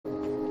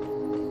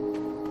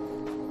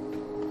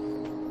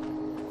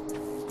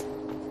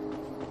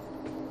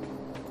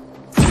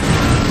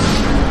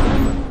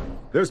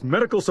There's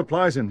medical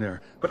supplies in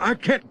there, but I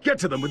can't get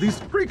to them with these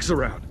freaks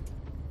around.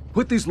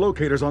 Put these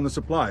locators on the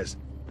supplies,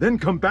 then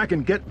come back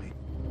and get me.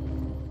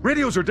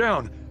 Radios are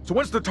down, so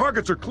once the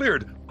targets are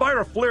cleared, fire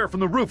a flare from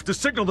the roof to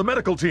signal the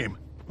medical team.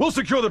 We'll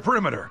secure the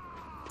perimeter.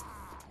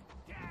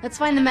 Let's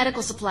find the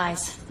medical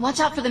supplies. Watch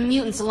out for the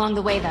mutants along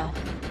the way, though.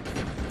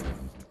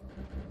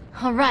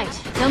 All right,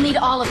 they'll need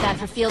all of that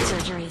for field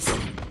surgeries.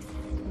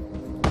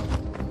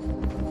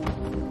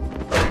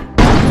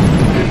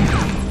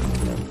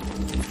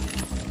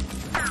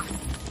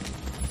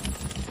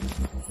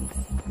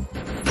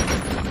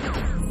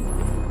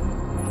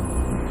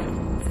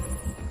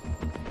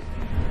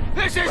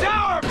 This is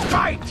our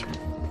fight!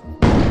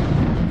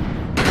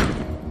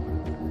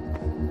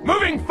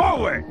 Moving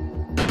forward!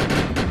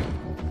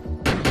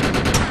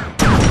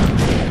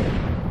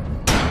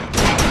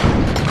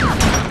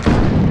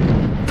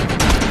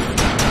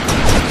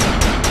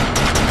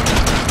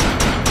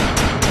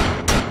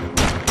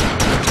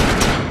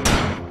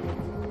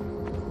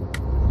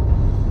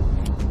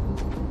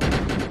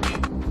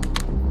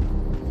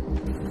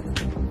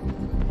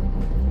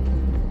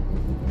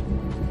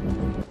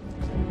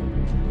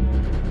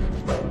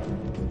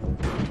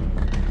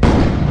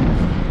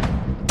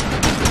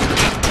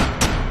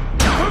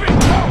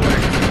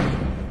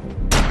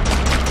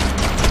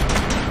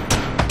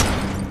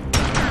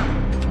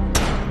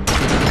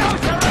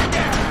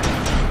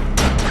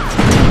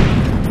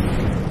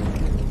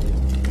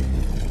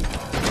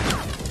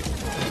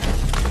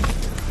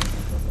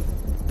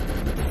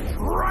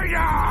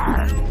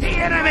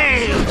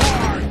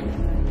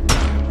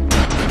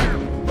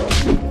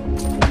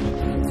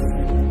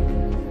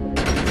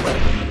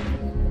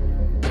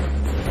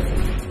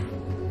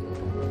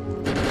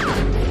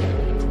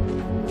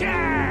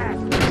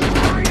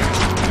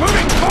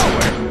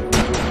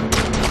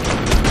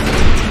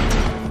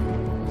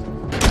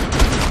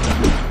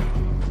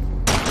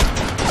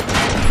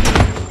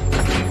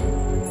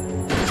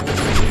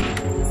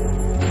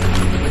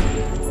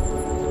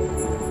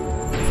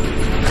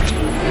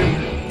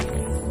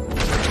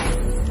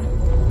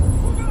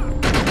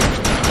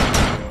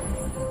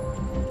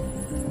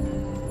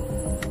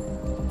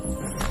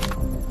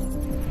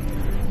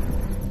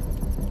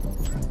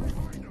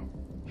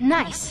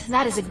 Nice.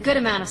 That is a good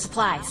amount of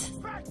supplies.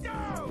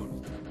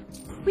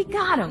 We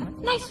got him.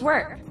 Nice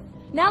work.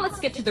 Now let's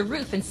get to the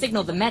roof and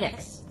signal the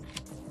medics.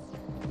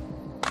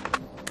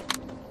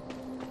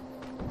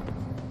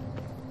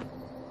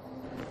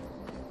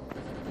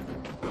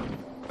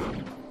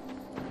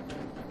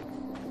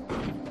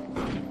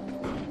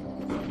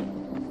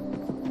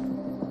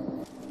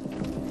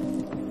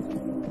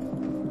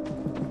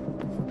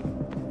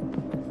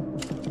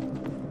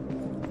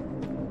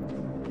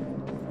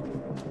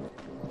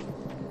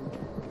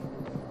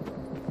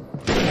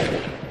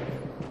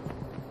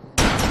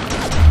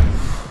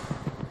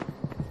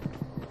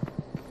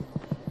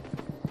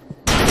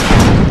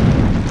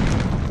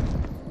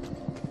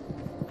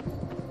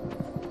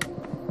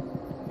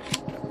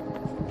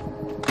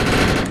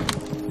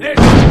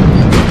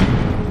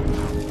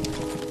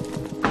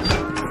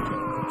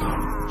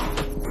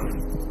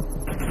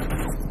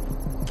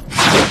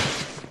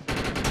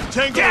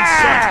 Tango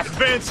and Such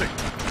advancing!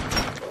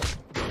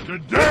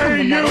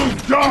 Today you And they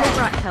die!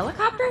 brought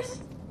helicopters?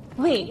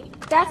 Wait,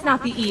 that's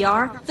not the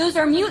ER. Those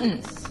are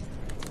mutants.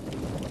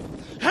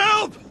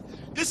 Help!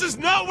 This is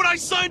not what I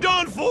signed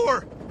on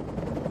for!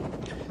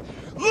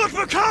 Look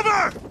for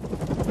cover!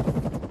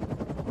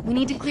 We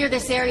need to clear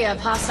this area of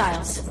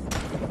hostiles.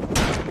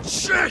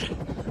 Shit!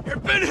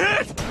 You've been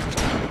hit!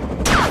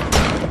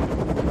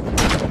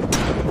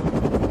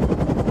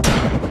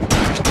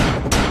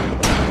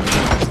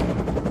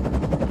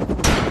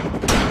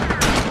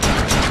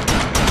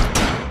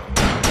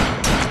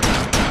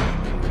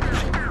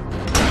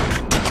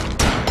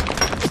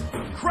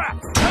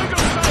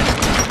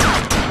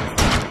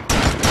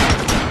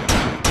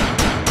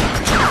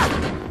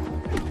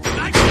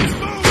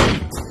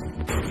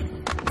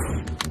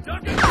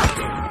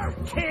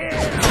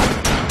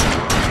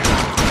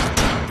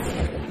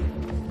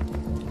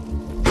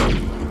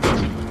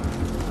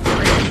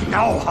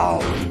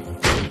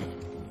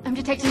 I'm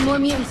detecting more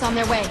mutants on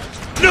their way.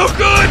 No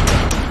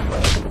good!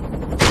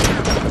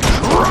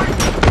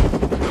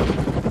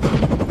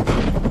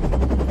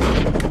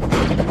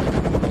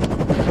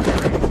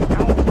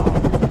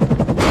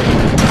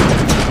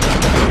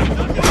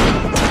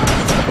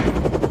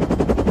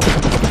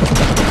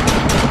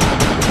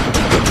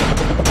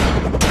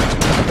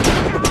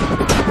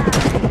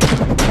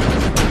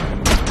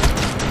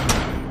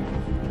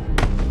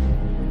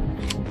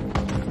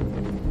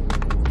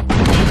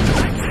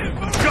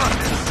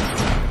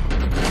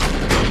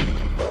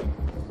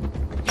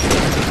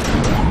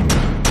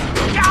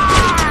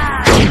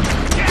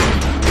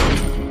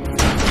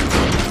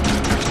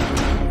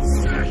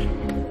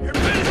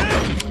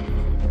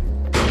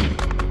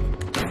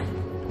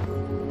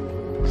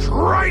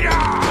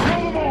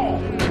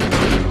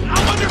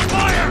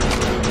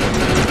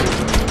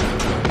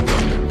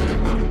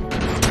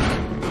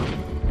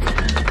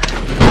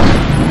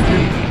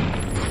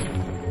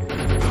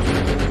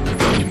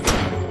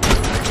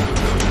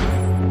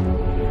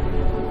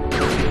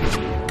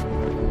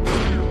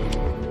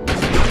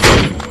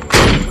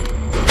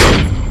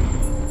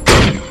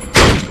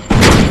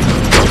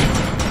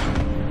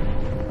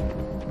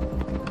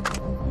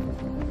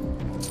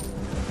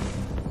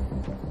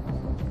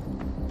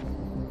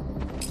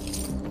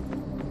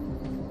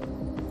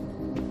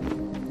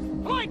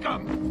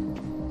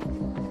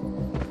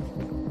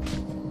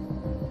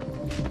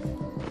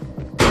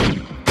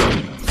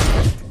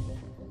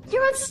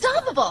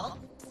 unstoppable!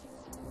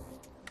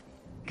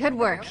 Good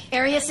work.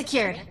 Area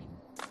secured.